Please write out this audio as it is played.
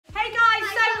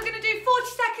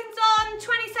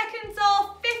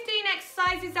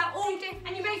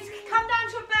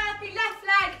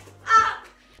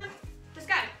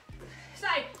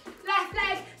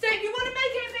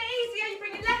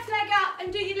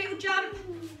jump,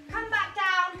 come back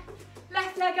down,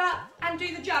 left leg up and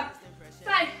do the jump.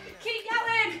 So keep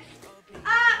going,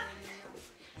 up,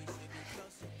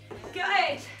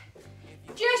 good.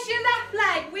 Just your left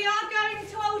leg, we are going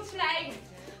to alternate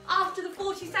after the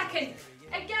 40 seconds.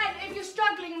 Again, if you're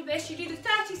struggling with this, you do the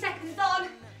 30 seconds on,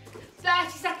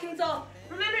 30 seconds off.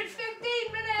 Remember it's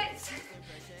 15 minutes,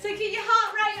 so keep your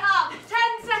heart rate up,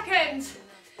 10 seconds.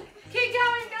 Keep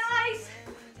going guys,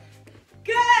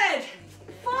 good.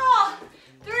 4,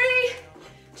 3,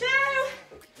 2,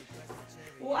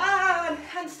 1,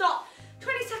 and stop.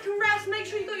 20-second rest, make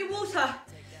sure you got your water.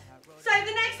 So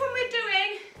the next one we're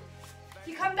doing,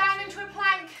 you come down into a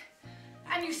plank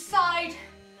and you side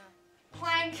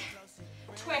plank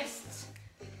twists,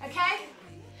 okay?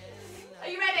 Are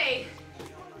you ready?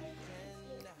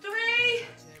 3,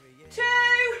 2,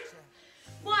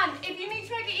 1. If you need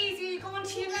to make it easier, you go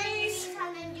onto your knees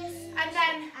and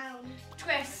then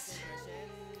twist.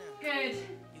 Good.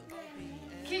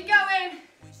 Keep going.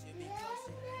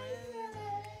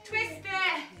 Twist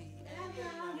it.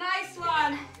 Nice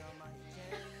one.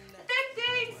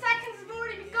 15 seconds have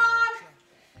already gone.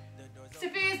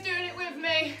 Sophia's doing it with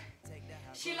me.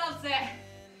 She loves it.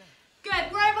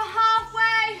 Good. We're over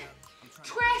halfway.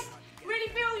 Twist.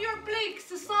 Really feel your obliques,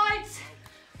 the sides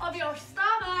of your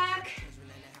stomach.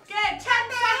 Good. 10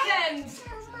 seconds.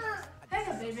 Hang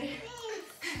on, baby.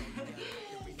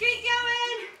 Keep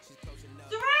going.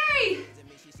 3,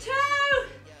 2,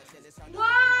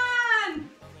 1.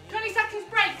 20 seconds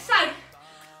break. So,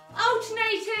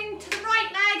 alternating to the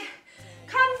right leg.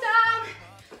 Come down.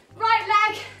 Right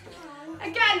leg.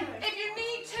 Again, if you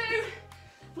need to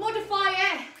modify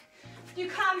it, you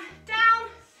come down,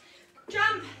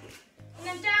 jump, and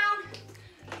then down,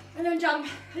 and then jump.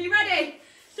 Are you ready?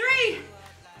 3,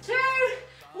 2,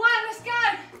 1, let's go.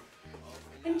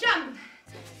 And jump.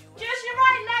 Just your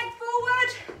right leg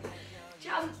forward.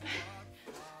 Jump.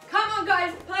 Come on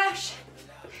guys, push.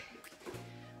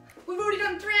 We've already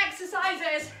done 3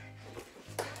 exercises.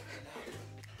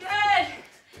 Good.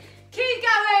 Keep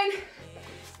going.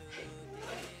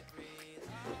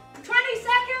 20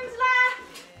 seconds left.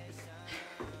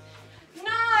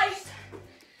 Nice.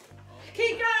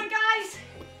 Keep going, guys.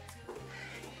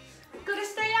 Gotta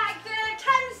stay active.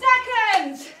 10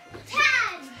 seconds.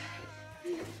 10.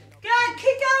 Good.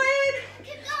 Keep going.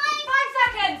 Keep going. 5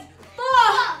 seconds. 4,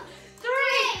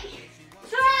 3,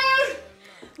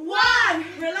 2, 1.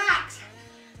 Relax.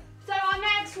 So our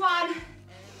next one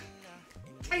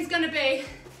is gonna be,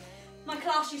 my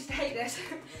class used to hate this.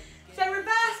 So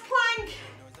reverse plank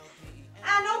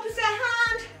and opposite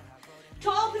hand to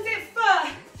opposite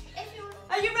foot.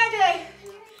 Are you ready?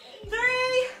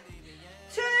 3,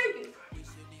 2,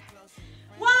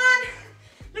 1.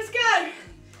 Let's go.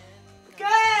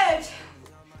 Good.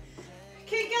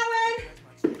 Keep going.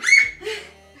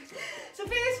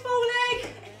 Sophia's falling.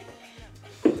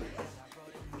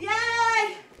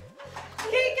 Yay.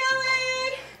 Keep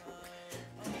going.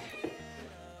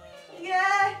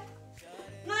 Yeah.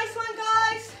 Nice one,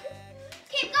 guys.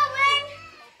 Keep going.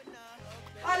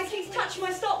 Isla keeps touching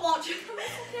my stopwatch.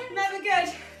 Never good.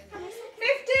 15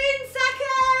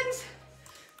 seconds.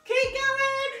 Keep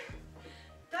going.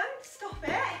 Don't stop it.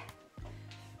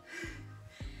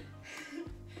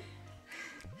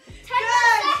 10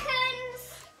 seconds.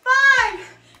 5,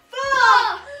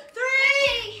 4,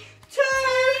 3, 2,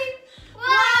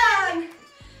 1.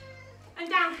 And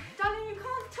down. Darling, you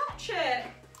can't touch it.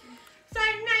 So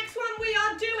next one we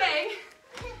are doing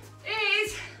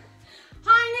is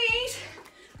high knees,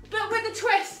 but with a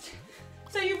twist.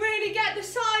 So you really get the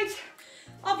sides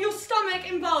of your stomach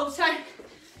involved. So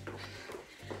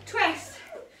twist.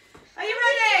 Are you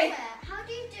ready? How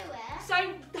do you do it? So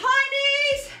high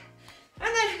knees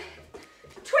and then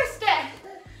twist it.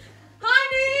 High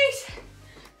knees,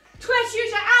 twist,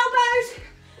 use your elbows,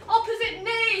 opposite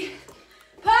knee.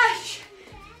 Push.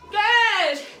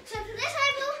 Good. So for this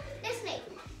elbow, this knee.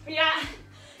 Yeah.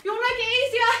 You want to make it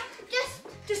easier?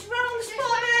 Just run on the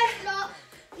spot there.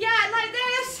 Yeah, like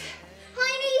this.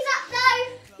 High knees up though.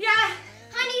 Yeah.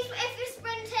 High knees if you're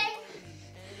sprinting.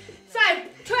 So,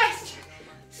 twist.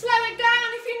 Slow it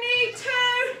down if you need to.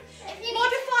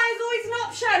 Modify is always an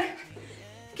option.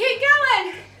 Keep going.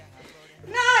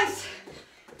 Nice.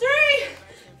 3,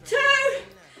 2,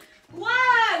 1.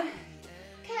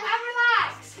 Okay. And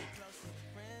relax.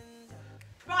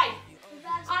 Right.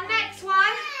 Our next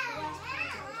one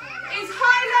is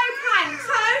high-low plank.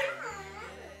 So,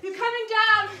 you're coming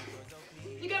down.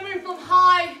 You're going to move from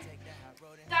high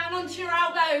down onto your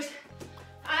elbows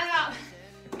and up.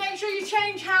 Make sure you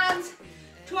change hands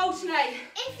to alternate.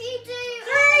 If you do...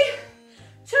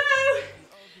 3,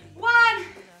 2, 1.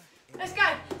 Let's go.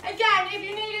 Again,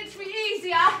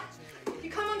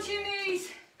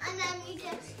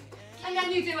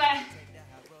 Can you do it?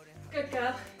 Good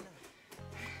girl.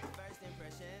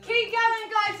 Keep going,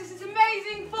 guys. This is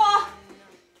amazing for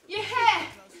your HIIT,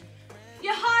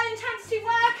 your high intensity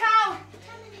workout.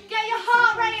 Get your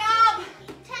heart rate up.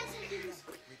 10 seconds.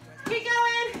 Keep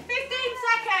going. 15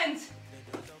 seconds.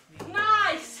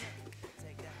 Nice.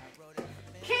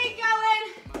 Keep going.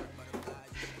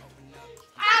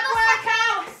 Ab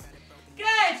workout.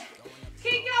 Good.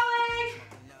 Keep going.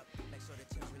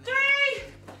 3,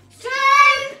 2,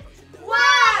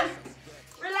 1.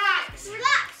 Relax.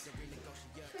 Relax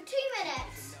for 2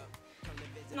 minutes.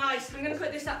 Nice. I'm going to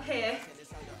put this up here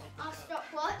I'll stop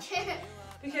watch.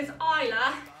 because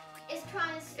Isla It's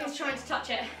trying to stop. is trying to touch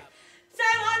it. So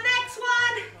our next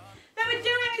one that we're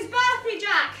doing is burpee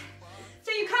jack.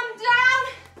 So you come down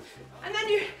and then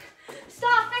you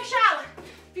start fish out.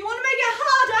 If you want to make it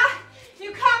harder,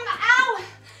 you come out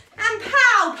and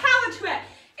power to it.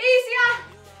 Easier,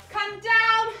 come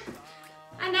down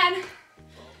and then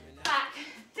back,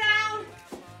 down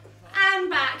and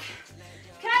back.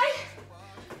 Okay?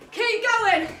 Keep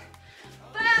going.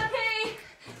 Burpee,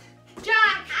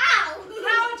 jack, Ow!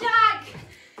 power jack.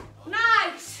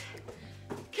 Nice.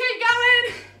 Keep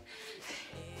going.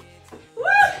 Woo!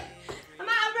 I'm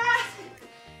out of breath.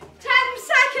 10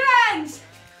 seconds.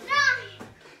 9.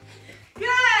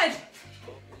 Good.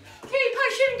 Keep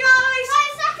pushing, guys.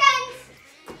 5 seconds.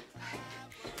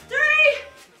 3,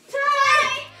 2,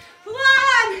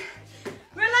 1.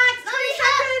 Relax. 3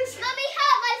 seconds. Mummy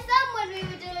hurt my thumb when we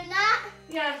were doing that.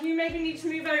 Yeah, you maybe need to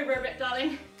move over a bit,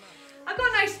 darling. I've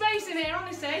got no space in here,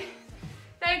 honestly.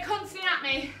 They're constantly at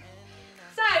me.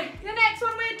 So, the next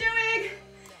one we're doing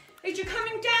is you're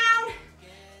coming down.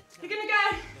 You're going to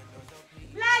go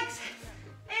legs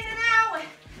in and out.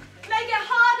 Make it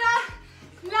harder,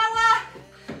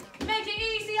 lower, make it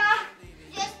easier.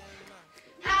 Just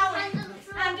Out hands on the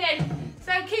front. and in.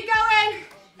 So keep going.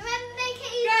 Remember, make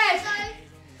it easy. Good. So,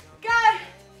 Go.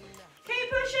 Keep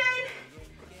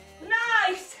pushing.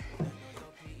 Nice.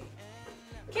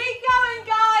 Keep going,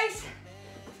 guys.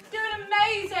 Doing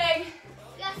amazing.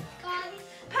 yes, guys.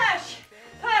 Push,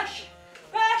 push,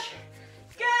 push.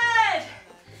 Good.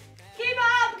 Keep it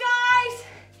up, guys.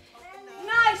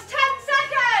 Nice. 10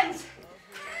 seconds.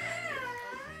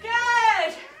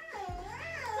 Good.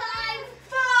 5,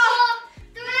 4,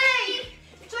 3,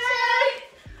 2,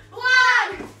 1.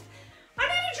 I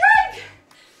need a drink.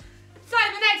 So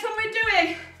the next one we're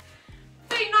doing,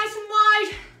 feet nice and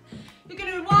wide. You're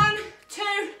going to do 1, 2,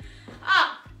 up.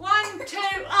 1, 2,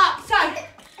 up. So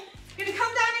you're going to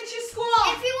come down into your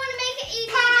squat. If you want to make it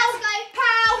easy, Pow, just go.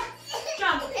 pow,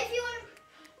 jump. If you want to.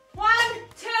 1,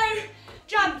 2,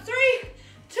 jump. 3,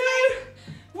 2,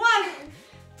 1.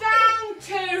 Down,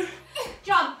 2,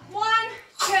 jump. 1,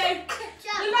 2.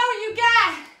 The lower you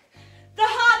get, the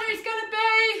harder it's going to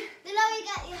be. The lower you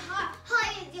get, your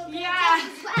higher you're going to Yeah.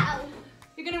 get as well.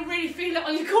 You're going to really feel it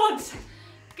on your quads.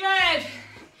 Good.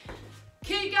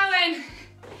 Keep going.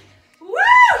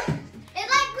 Woo! It's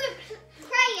like we're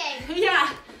praying. Yeah.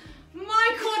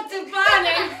 My quads are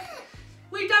burning.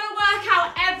 We've done a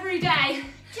workout every day.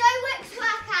 Joe Wick's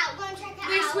workout, go and check it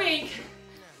This out. week,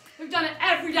 we've done it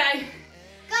every day.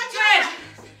 Go and check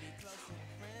it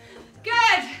Good.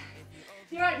 out. Good.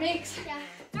 You right, Meeks? Yeah.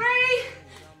 3,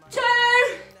 2,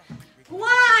 1,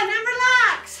 and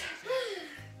relax.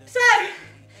 So,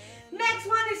 next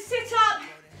one is sit up,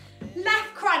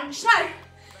 left crunch. So,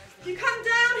 you come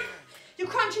down, you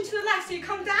crunch into the left, so you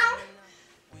come down,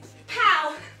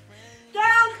 pow,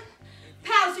 down,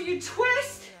 pow. So you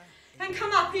twist and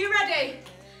come up. Are you ready?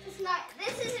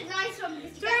 This is a nice one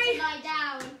because you 3, get to lie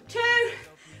down. 2,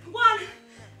 1,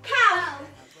 pow.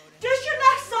 Just your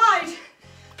left side.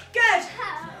 Good.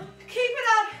 Pow, Keep it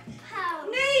up. pow,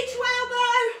 Knee to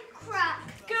elbow. crack,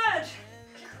 Good.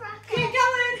 crack Keep it.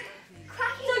 going.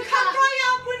 Cracking So the come nut. right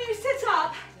up when you sit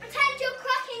up. Pretend you're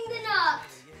cracking the nut.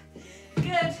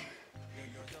 Good.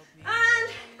 And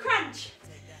crunch.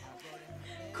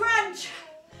 Crunch.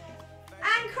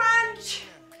 And crunch.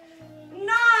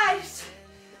 Nice.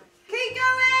 Keep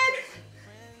going.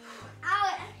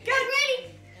 Ow, it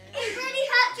really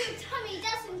hurts your tummy,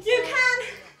 doesn't it? You can.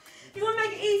 You want to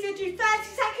make it easier, do 30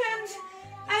 seconds.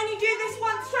 Only do this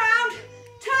once round.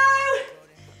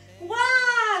 2, 1.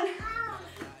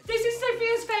 This is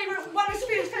Sophia's favourite, one of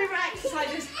Sophia's favourite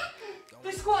exercises.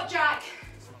 The squat jack.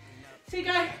 So you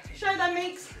go, show them,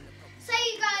 Meeks. So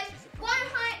you go, one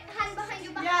hand behind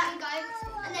your back Yeah. and go,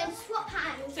 and then swap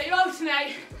hands. So you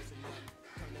alternate.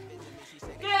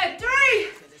 Good. 3,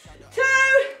 2,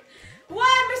 1.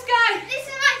 Let's go. This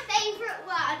is my favourite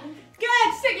one. Good.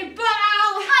 Stick your butt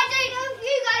out. I don't know if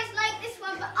you guys like this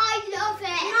one, but I love it.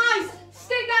 Nice.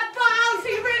 Stick that butt out so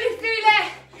you really feel it.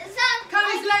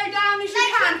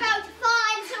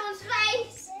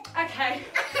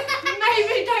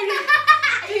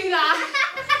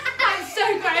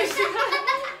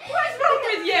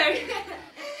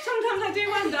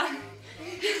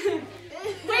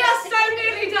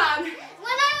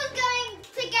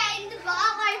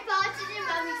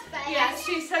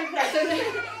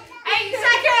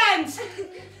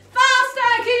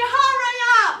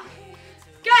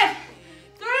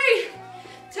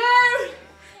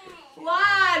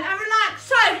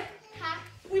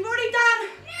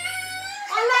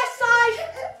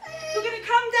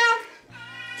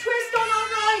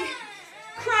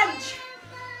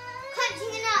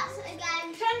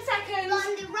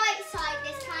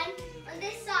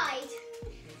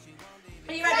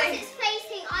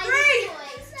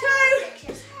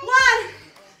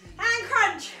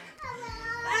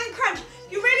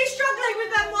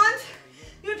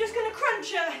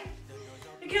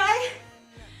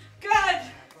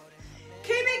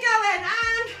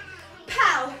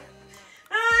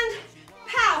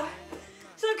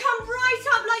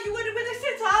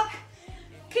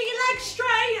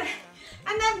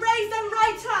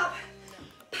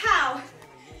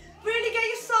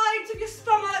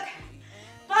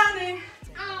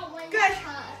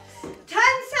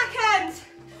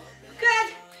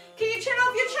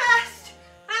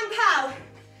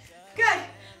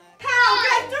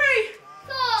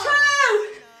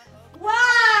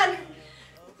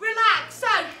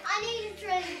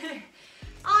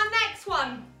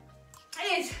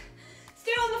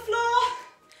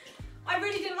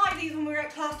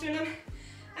 class doing them.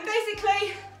 And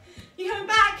basically, you're coming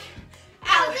back,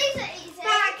 out, Oh, these are easy.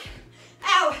 back,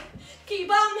 out. Keep your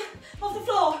bum off the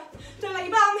floor. Don't let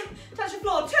your bum touch the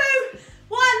floor. 2,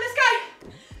 1, let's go.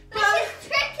 This Bum is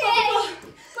tricky. off the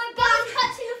floor. My bum's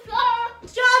touching the floor.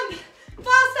 Jump,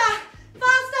 faster,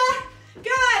 faster.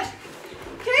 Good.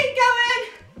 Keep going.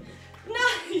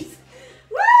 Nice.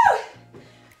 Woo.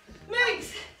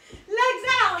 Moves. Legs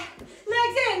out,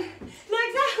 legs in,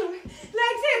 legs out,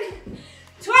 legs in.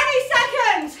 20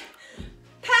 seconds.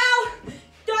 Pow.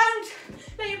 Don't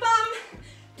let your bum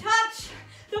touch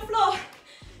the floor.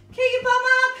 Keep your bum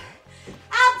up.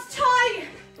 Abs tight.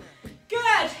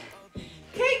 Good.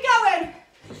 Keep going.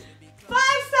 5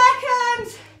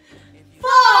 seconds.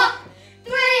 4,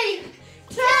 3,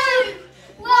 2,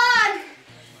 1.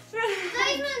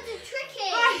 Those ones are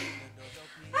tricky. Right.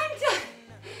 I'm done.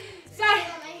 So,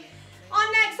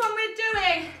 our next one we're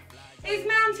doing is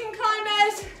mountain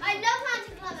climbers. I love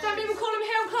mountain climbers. Some people call them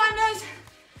hill climbers.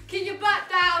 Keep your butt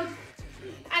down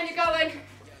and you're going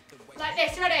like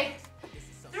this. Ready?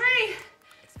 3,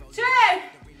 2,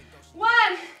 1.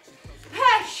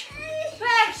 Push,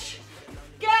 push.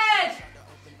 Good.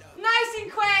 Nice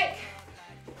and quick.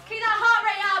 Keep that heart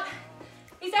rate up.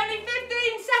 It's only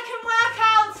 15-second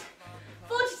workout.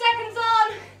 40 seconds on,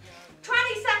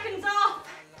 20 seconds off.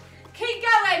 Keep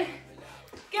going.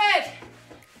 Good.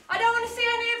 I don't want to see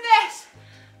any of this.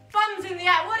 Bums in the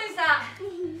air. What is that?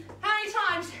 How many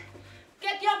times?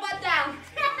 Get your butt down.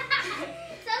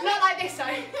 Not like this though.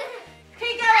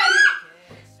 Keep going.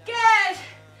 Good.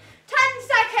 10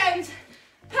 seconds.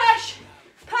 Push,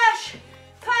 push,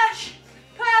 push,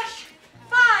 push.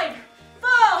 5,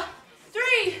 4,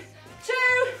 3, 2,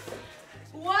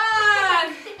 1.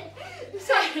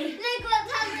 Sorry. Look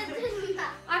what's happening.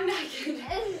 I'm naked.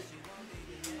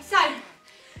 So,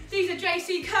 these are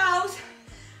JC curls.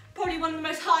 Probably one of the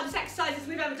most hardest exercises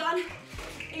we've ever done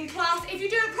in class. If you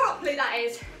do it properly, that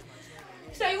is.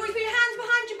 So you always put your hands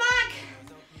behind your back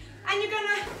and you're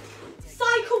gonna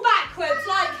cycle backwards,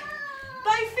 like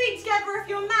both feet together if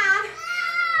you're a man.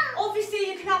 Obviously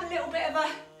you can have a little bit of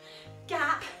a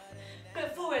gap,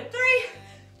 but forward. 3,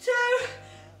 2,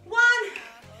 1,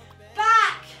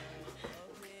 back.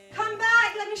 Come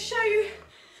back, let me show you.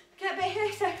 Get a bit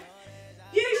here, so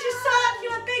use your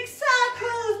circular big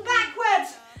circles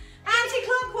backwards,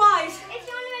 anti-clockwise. If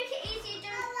you want to make it easier,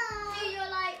 just do your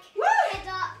like Woo. head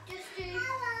up, just do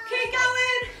Keep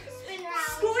going. spin around.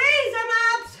 Squeeze them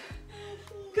abs.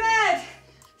 Good.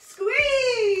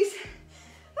 Squeeze.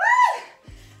 Woo.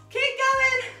 Keep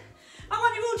going. I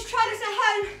want you all to try this at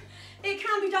home. It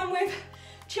can be done with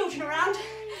children around,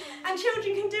 and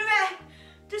children can do it.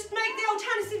 Just make the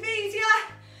alternative easier.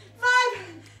 5,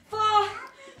 4,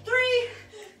 3,